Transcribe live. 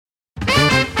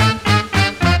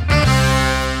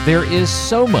There is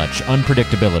so much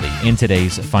unpredictability in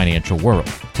today's financial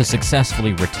world. To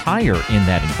successfully retire in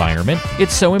that environment,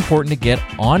 it's so important to get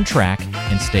on track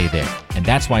and stay there. And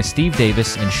that's why Steve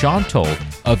Davis and Sean Toll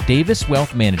of Davis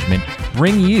Wealth Management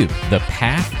bring you the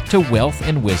Path to Wealth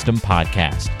and Wisdom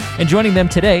podcast. And joining them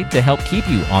today to help keep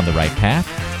you on the right path,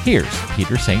 here's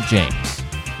Peter St. James.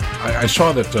 I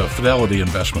saw that Fidelity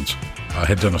Investments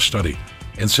had done a study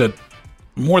and said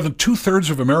more than 2/3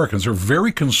 of Americans are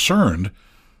very concerned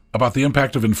about the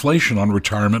impact of inflation on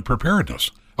retirement preparedness.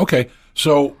 Okay,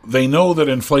 so they know that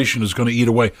inflation is going to eat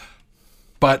away,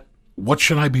 but what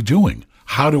should I be doing?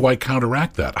 How do I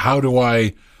counteract that? How do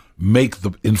I make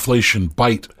the inflation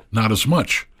bite not as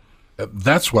much?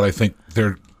 That's what I think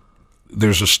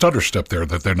there's a stutter step there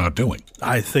that they're not doing.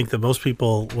 I think that most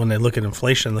people, when they look at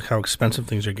inflation, look how expensive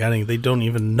things are getting, they don't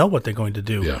even know what they're going to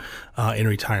do in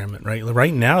retirement, right?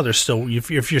 Right now, they're still, if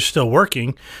you're still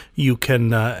working, you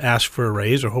can ask for a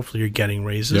raise, or hopefully you're getting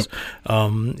raises.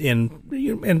 And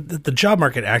the job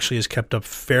market actually has kept up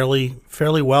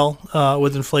fairly well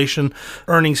with inflation.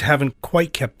 Earnings haven't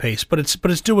quite kept pace, but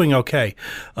it's doing okay.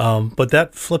 But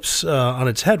that flips on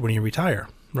its head when you retire.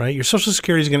 Right, your Social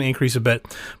Security is going to increase a bit,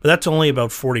 but that's only about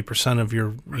 40% of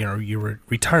your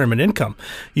retirement income.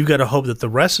 You've got to hope that the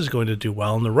rest is going to do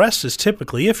well, and the rest is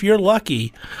typically, if you're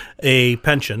lucky, a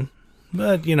pension.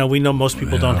 But we know most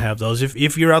people don't have those.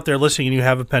 If you're out there listening and you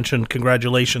have a pension,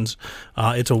 congratulations,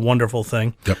 it's a wonderful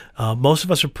thing. Yep. Most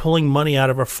of us are pulling money out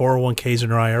of our 401ks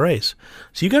and our IRAs,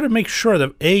 so you got to make sure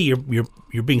that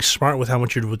you're being smart with how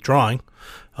much you're withdrawing.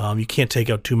 You can't take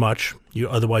out too much.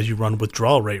 Otherwise you run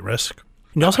withdrawal rate risk.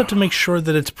 You also have to make sure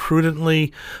that it's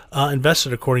prudently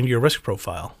invested according to your risk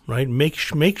profile, right? Make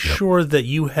sure that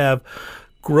you have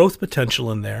growth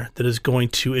potential in there that is going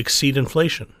to exceed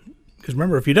inflation. Because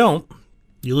remember, if you don't,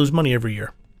 you lose money every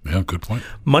year. Yeah, good point.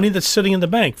 Money that's sitting in the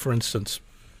bank, for instance,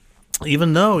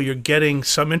 even though you're getting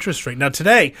some interest rate. Now,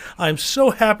 today, I'm so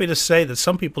happy to say that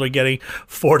some people are getting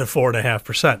 4 to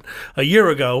 4.5%. A year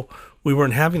ago, we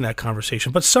weren't having that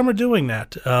conversation, but some are doing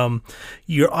that.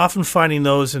 You're often finding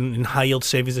those in high-yield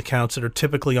savings accounts that are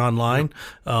typically online.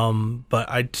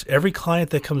 But every client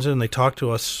that comes in, they talk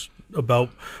to us about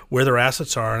where their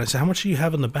assets are, and I say, how much do you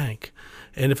have in the bank?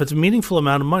 And if it's a meaningful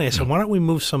amount of money, I said, why don't we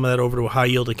move some of that over to a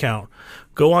high-yield account?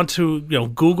 Go on to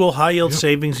Google high-yield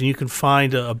savings, and you can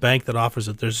find a bank that offers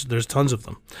it. There's tons of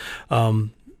them.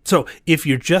 So if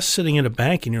you're just sitting in a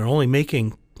bank and you're only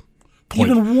making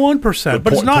even 1%,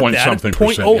 but it's not that. It's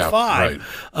 0.05.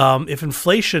 Yeah, right. If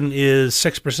inflation is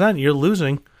 6%, you're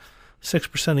losing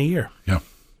 6% a year. Yeah.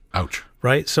 Ouch.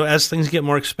 Right? So as things get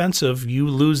more expensive, you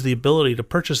lose the ability to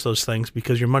purchase those things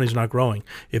because your money's not growing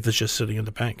if it's just sitting in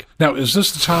the bank. Now, is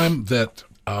this the time that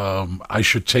I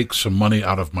should take some money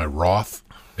out of my Roth,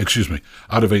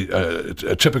 out of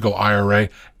a typical IRA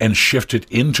and shift it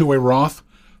into a Roth?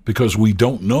 Because we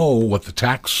don't know what the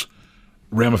tax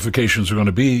ramifications are going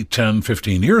to be 10,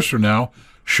 15 years from now.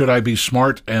 Should I be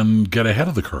smart and get ahead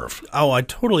of the curve? Oh, I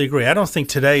totally agree. I don't think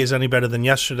today is any better than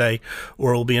yesterday,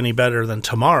 or it will be any better than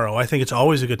tomorrow. I think it's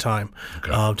always a good time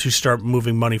to start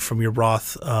moving money from your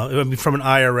Roth, from an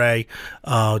IRA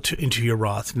into your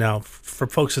Roth. Now, for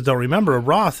folks that don't remember, a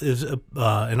Roth is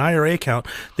an IRA account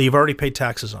that you've already paid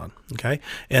taxes on. Okay,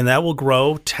 and that will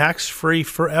grow tax-free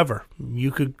forever.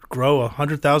 You could grow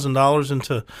 $100,000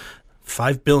 into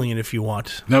 $5 billion if you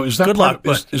want. Now, is that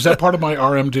is that part of my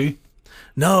RMD?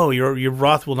 No, your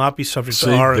Roth will not be subject to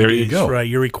RMDs. There you go. Right,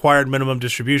 your required minimum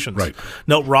distributions. Right.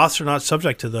 No, Roths are not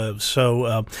subject to those.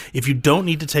 So if you don't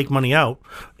need to take money out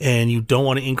and you don't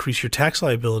want to increase your tax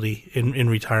liability in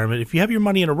retirement, if you have your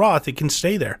money in a Roth, it can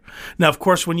stay there. Now, of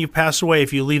course, when you pass away,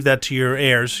 if you leave that to your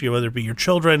heirs, whether it be your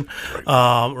children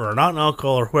or an aunt and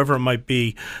uncle or whoever it might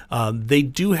be, they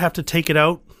do have to take it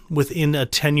out within a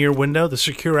 10-year window. The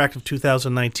Secure Act of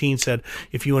 2019 said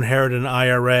if you inherit an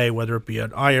IRA, whether it be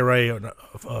an IRA,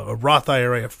 or a Roth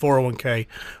IRA, a 401k,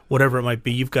 whatever it might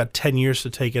be, you've got 10 years to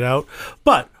take it out.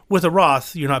 But with a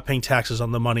Roth, you're not paying taxes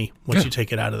on the money once you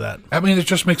take it out of that. I mean, it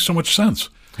just makes so much sense.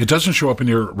 It doesn't show up in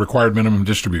your required minimum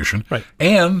distribution. Right.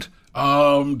 And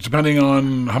depending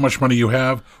on how much money you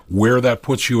have, where that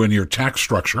puts you in your tax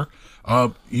structure,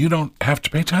 you don't have to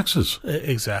pay taxes.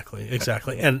 Exactly.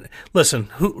 And listen,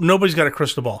 nobody's got a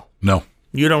crystal ball. No.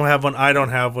 You don't have one. I don't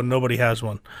have one. Nobody has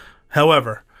one.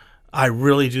 However, I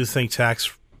really do think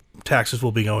taxes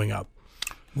will be going up.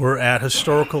 We're at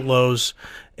historical lows,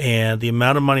 and the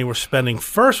amount of money we're spending,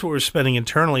 first what we're spending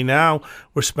internally, now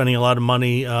we're spending a lot of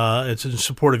money it's in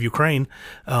support of Ukraine.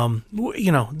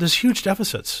 There's huge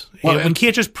deficits. Well, we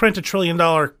can't just print $1 trillion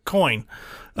coin.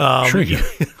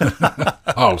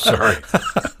 Oh, sorry.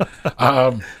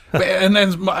 And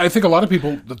I think a lot of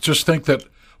people just think that,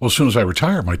 well, as soon as I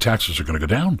retire, my taxes are going to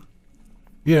go down.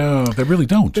 Yeah, they really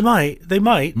don't. They might.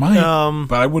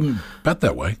 But I wouldn't bet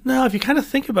that way. No, if you kind of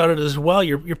think about it as well,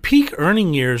 your peak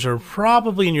earning years are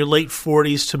probably in your late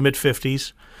 40s to mid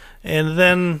 50s. And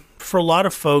then for a lot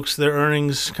of folks, their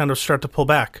earnings kind of start to pull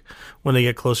back when they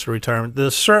get close to retirement.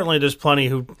 There's plenty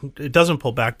who it doesn't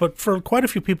pull back, but for quite a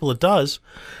few people it does.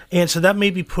 And so that may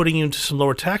be putting you into some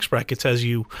lower tax brackets as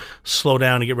you slow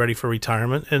down and get ready for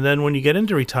retirement. And then when you get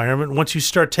into retirement, once you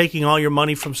start taking all your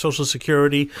money from Social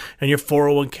Security and your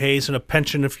 401ks and a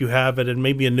pension if you have it and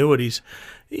maybe annuities,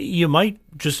 you might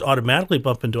just automatically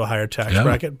bump into a higher tax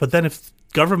bracket. But then if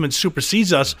government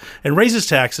supersedes us and raises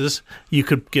taxes, you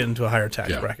could get into a higher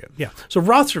tax bracket. Yeah. So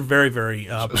Roths are very, very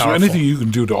powerful. So anything you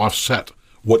can do to offset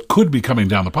what could be coming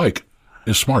down the pike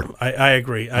is smart. I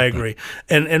agree. I agree.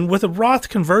 And with a Roth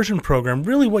conversion program,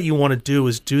 really what you want to do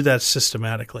is do that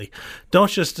systematically.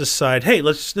 Don't just decide, hey,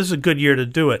 this is a good year to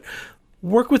do it.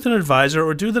 Work with an advisor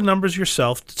or do the numbers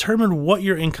yourself. Determine what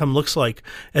your income looks like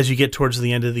as you get towards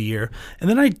the end of the year. And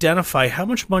then identify how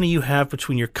much money you have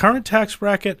between your current tax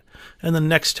bracket and the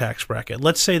next tax bracket.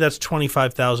 Let's say that's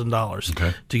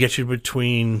 $25,000 to get you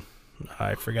between,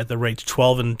 I forget the rates,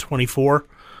 12 and 24,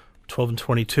 12 and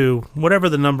 22, whatever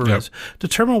the number is.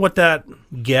 Determine what that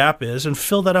gap is and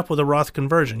fill that up with a Roth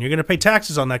conversion. You're going to pay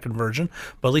taxes on that conversion,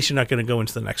 but at least you're not going to go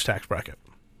into the next tax bracket.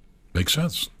 Makes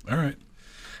sense. All right.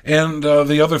 And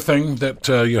the other thing that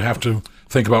you have to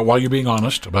think about while you're being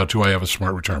honest about, do I have a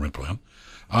smart retirement plan?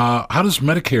 How does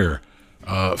Medicare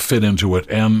fit into it,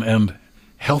 and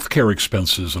healthcare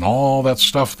expenses and all that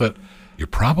stuff that you're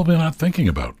probably not thinking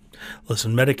about?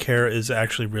 Listen, Medicare is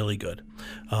actually really good.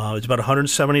 It's about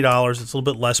 $170. It's a little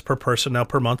bit less per person now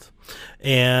per month.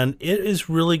 And it is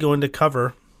really going to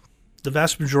cover the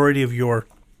vast majority of your,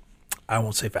 I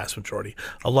won't say vast majority,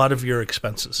 a lot of your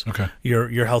expenses. Okay. Your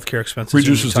healthcare expenses.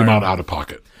 Reduces the amount out of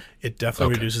pocket. It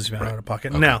definitely reduces the amount out of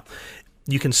pocket. Okay. Now,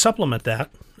 you can supplement that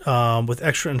with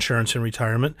extra insurance in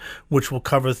retirement, which will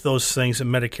cover those things that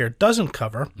Medicare doesn't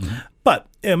cover. Mm-hmm. But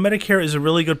Medicare is a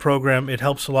really good program. It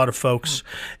helps a lot of folks.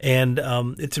 And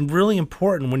it's really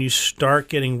important when you start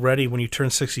getting ready, when you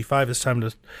turn 65, it's time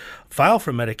to file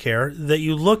for Medicare, that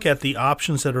you look at the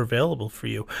options that are available for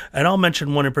you. And I'll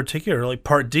mention one in particular, like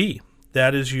Part D.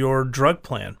 That is your drug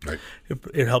plan. Right.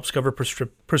 It helps cover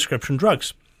prescription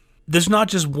drugs. There's not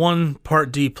just one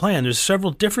Part D plan. There's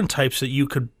several different types that you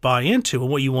could buy into.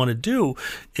 And what you want to do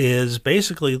is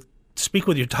basically speak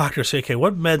with your doctor, say, okay,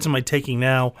 what meds am I taking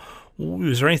now?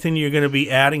 Is there anything you're going to be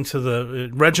adding to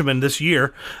the regimen this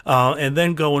year? And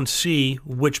then go and see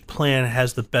which plan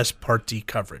has the best Part D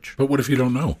coverage. But what if you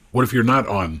don't know? What if you're not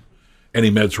on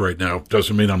any meds right now?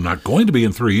 Doesn't mean I'm not going to be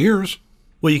in 3 years.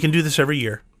 Well, you can do this every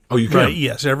year. Oh, you can? Right,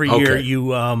 yes, every year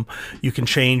you can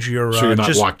change your... So you're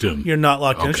not locked in? You're not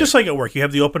locked in. It's just like at work. You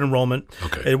have the open enrollment.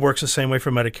 Okay. It works the same way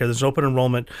for Medicare. There's open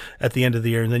enrollment at the end of the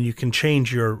year, and then you can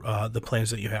change your the plans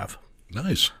that you have.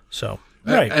 Nice. So,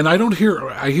 right. And I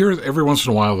hear every once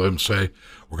in a while them say,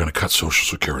 we're going to cut Social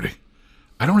Security.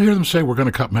 I don't hear them say we're going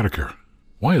to cut Medicare.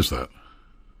 Why is that?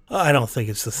 I don't think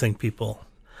it's the thing people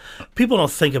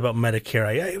don't think about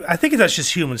Medicare. I think that's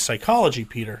just human psychology,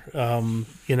 Peter.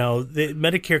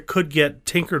 Medicare could get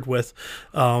tinkered with,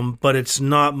 but it's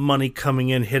not money coming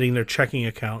in, hitting their checking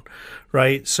account,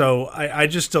 right? So I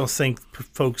just don't think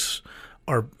folks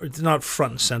it's not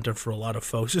front and center for a lot of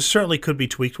folks. It certainly could be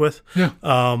tweaked with,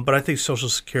 but I think Social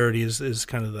Security is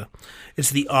kind of it's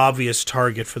the obvious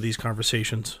target for these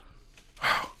conversations.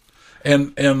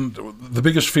 And the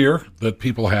biggest fear that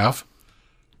people have,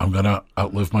 I'm going to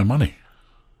outlive my money.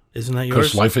 Isn't that yours?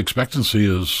 Because life expectancy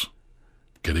is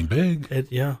getting big.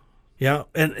 Yeah.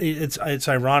 And it's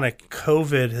ironic.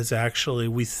 COVID has actually,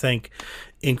 we think,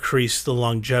 increased the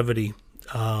longevity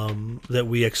that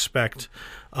we expect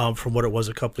from what it was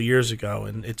a couple of years ago.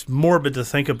 And it's morbid to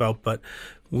think about, but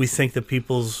we think that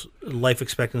people's life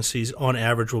expectancies on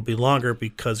average will be longer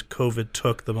because COVID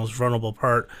took the most vulnerable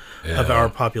part of our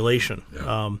population.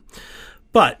 Yeah.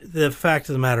 But the fact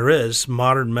of the matter is,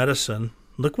 modern medicine,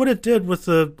 look what it did with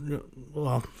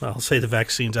I'll say the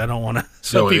vaccines. I don't want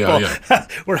to.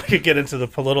 We're not going to get into the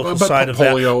political side of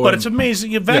that. But it's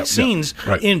amazing. Vaccines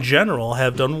in general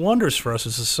have done wonders for us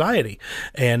as a society.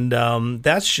 And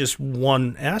that's just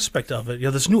one aspect of it.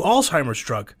 This new Alzheimer's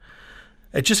drug.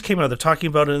 It just came out. They're talking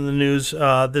about it in the news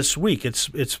this week. It's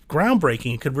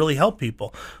groundbreaking. It could really help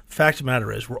people. Fact of the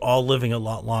matter is, we're all living a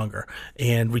lot longer,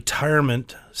 and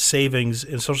retirement savings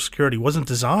and Social Security wasn't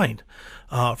designed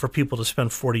for people to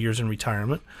spend 40 years in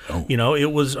retirement. Oh.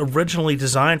 It was originally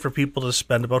designed for people to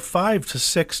spend about 5 to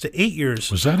 6 to 8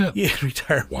 years. Was that it? Yeah, in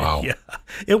retirement. Wow. Yeah,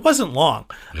 it wasn't long.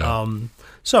 Yeah.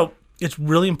 So it's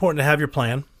really important to have your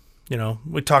plan.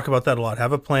 We talk about that a lot.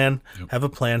 Have a plan, have a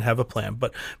plan, have a plan.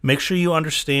 But make sure you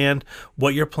understand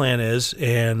what your plan is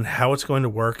and how it's going to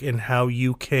work and how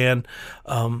you can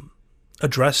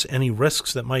address any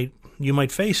risks that you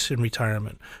might face in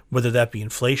retirement, whether that be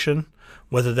inflation,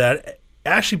 whether that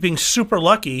actually being super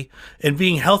lucky and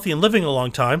being healthy and living a long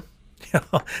time.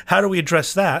 How do we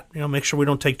address that? Make sure we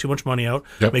don't take too much money out.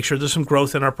 Yep. Make sure there's some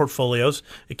growth in our portfolios.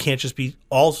 It can't just be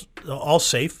all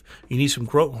safe. You need some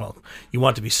growth. Well, you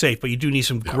want it to be safe, but you do need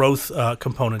some growth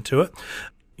component to it.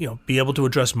 Be able to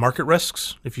address market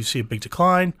risks if you see a big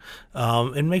decline,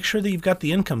 and make sure that you've got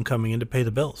the income coming in to pay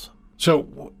the bills.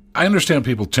 So I understand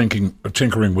people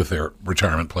tinkering with their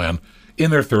retirement plan in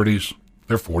their 30s,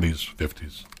 their 40s,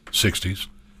 50s, 60s.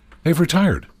 They've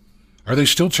retired. Are they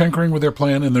still tinkering with their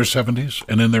plan in their 70s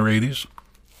and in their 80s?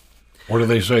 Or do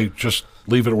they say, just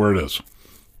leave it where it is?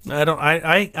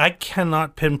 I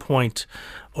cannot pinpoint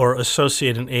or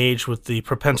associate an age with the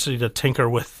propensity to tinker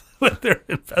with their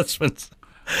investments.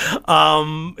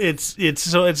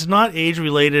 It's not age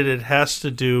related. It has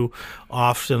to do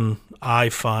often, I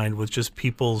find, with just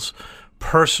people's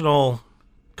personal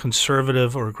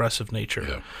conservative or aggressive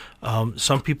nature. Yeah.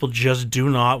 Some people just do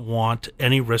not want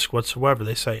any risk whatsoever.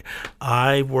 They say,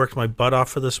 I worked my butt off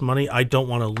for this money. I don't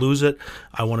want to lose it.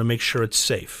 I want to make sure it's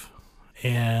safe.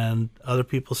 And other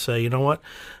people say, you know what?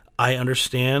 I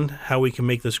understand how we can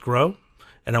make this grow,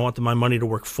 and I want my money to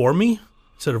work for me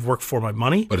instead of work for my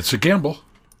money. But it's a gamble.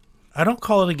 I don't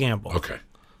call it a gamble. Okay.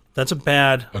 That's a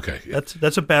bad. Okay.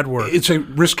 That's a bad word. It's a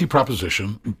risky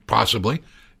proposition, possibly,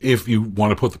 if you want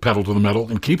to put the pedal to the metal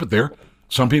and keep it there.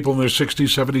 Some people in their 60s,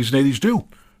 70s, and 80s do.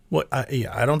 Well,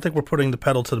 I don't think we're putting the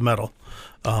pedal to the metal,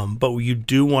 but you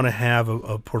do want to have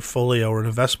a portfolio or an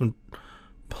investment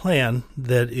plan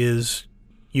that is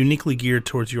uniquely geared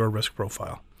towards your risk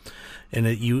profile. And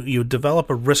you develop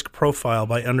a risk profile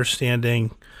by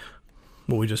understanding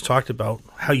what we just talked about,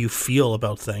 how you feel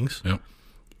about things. Yep.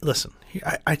 Listen,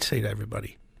 I'd say to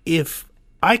everybody, if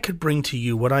I could bring to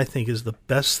you what I think is the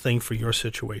best thing for your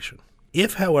situation,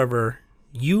 if, however,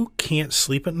 you can't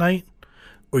sleep at night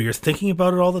or you're thinking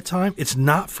about it all the time, it's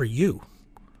not for you.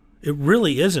 It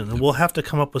really isn't, and we'll have to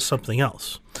come up with something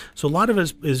else. So a lot of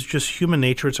it is just human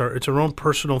nature. It's our own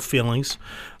personal feelings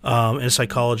and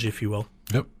psychology, if you will.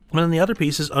 Yep. And then the other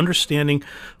piece is understanding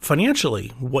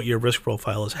financially what your risk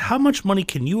profile is. How much money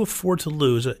can you afford to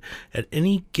lose at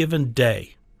any given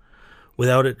day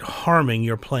without it harming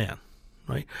your plan,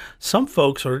 right? Some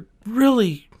folks are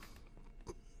really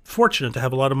fortunate to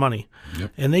have a lot of money,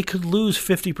 and they could lose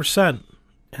 50%,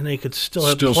 and they could still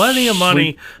have plenty of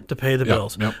money to pay the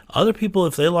bills. Yep. Other people,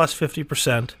 if they lost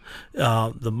 50%,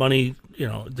 the money,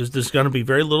 there's going to be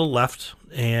very little left.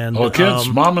 And kids,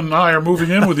 Mom and I are moving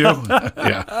in with you.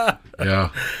 Yeah.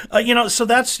 So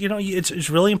that's it's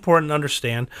really important to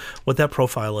understand what that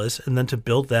profile is, and then to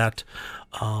build that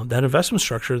investment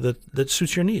structure that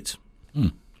suits your needs.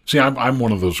 See, I'm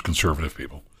one of those conservative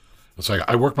people. It's like,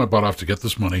 I worked my butt off to get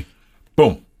this money.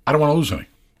 Boom. I don't want to lose any.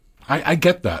 I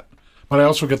get that. But I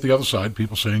also get the other side,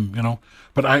 people saying,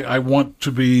 but I want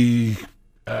to be,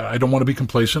 I don't want to be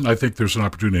complacent. I think there's an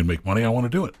opportunity to make money. I want to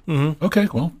do it. Mm-hmm. Okay,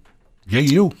 well, yay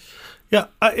you. Yeah,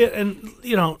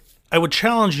 I would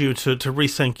challenge you to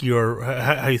rethink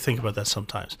how you think about that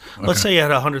sometimes. Okay. Let's say you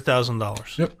had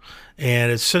 $100,000. Yep.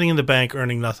 And it's sitting in the bank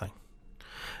earning nothing.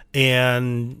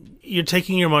 And you're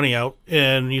taking your money out,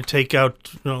 and you take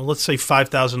out, let's say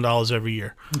 $5,000 every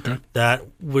year. Okay. That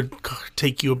would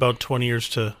take you about 20 years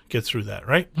to get through that,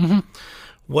 right? Mm-hmm.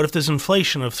 What if there's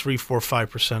inflation of 3, 4,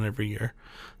 5% every year?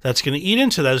 That's going to eat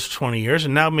into those 20 years,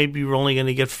 and now maybe you're only going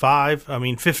to get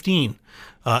 15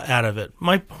 out of it.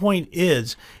 My point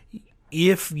is,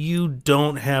 if you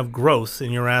don't have growth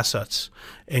in your assets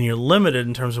and you're limited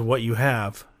in terms of what you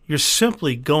have, you're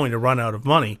simply going to run out of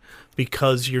money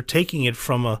because you're taking it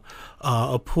from a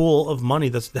pool of money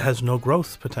that has no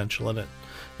growth potential in it.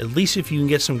 At least if you can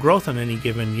get some growth in any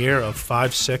given year of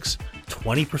 5, 6,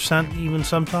 20% even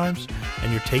sometimes,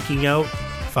 and you're taking out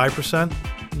 5%,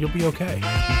 you'll be okay.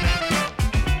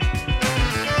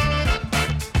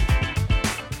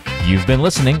 You've been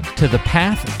listening to the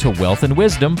Path to Wealth and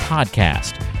Wisdom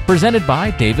podcast, presented by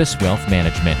Davis Wealth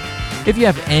Management. If you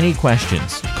have any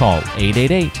questions, call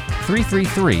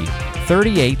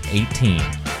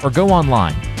 888-333-3818 or go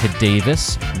online to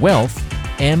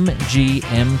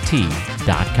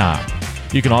daviswealthmgmt.com.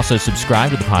 You can also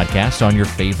subscribe to the podcast on your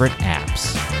favorite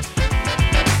apps.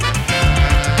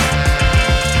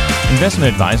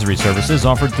 Investment advisory services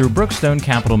offered through Brookstone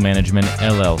Capital Management,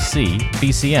 LLC,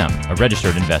 BCM, a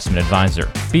registered investment advisor.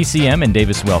 BCM and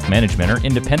Davis Wealth Management are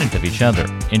independent of each other.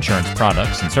 Insurance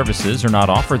products and services are not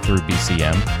offered through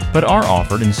BCM, but are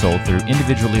offered and sold through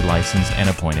individually licensed and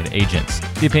appointed agents.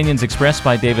 The opinions expressed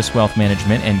by Davis Wealth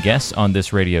Management and guests on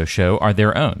this radio show are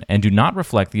their own and do not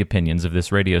reflect the opinions of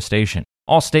this radio station.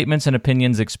 All statements and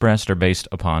opinions expressed are based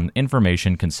upon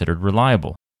information considered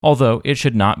reliable, although it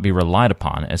should not be relied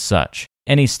upon as such.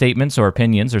 Any statements or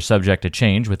opinions are subject to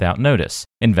change without notice.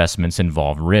 Investments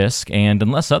involve risk and,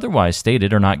 unless otherwise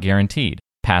stated, are not guaranteed.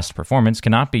 Past performance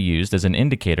cannot be used as an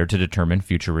indicator to determine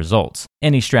future results.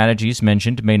 Any strategies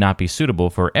mentioned may not be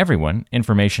suitable for everyone.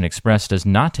 Information expressed does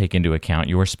not take into account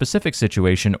your specific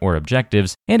situation or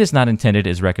objectives and is not intended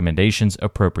as recommendations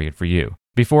appropriate for you.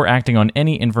 Before acting on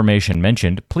any information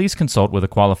mentioned, please consult with a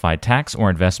qualified tax or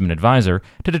investment advisor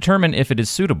to determine if it is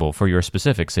suitable for your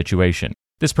specific situation.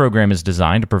 This program is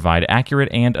designed to provide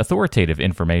accurate and authoritative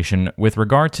information with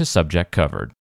regard to subject covered.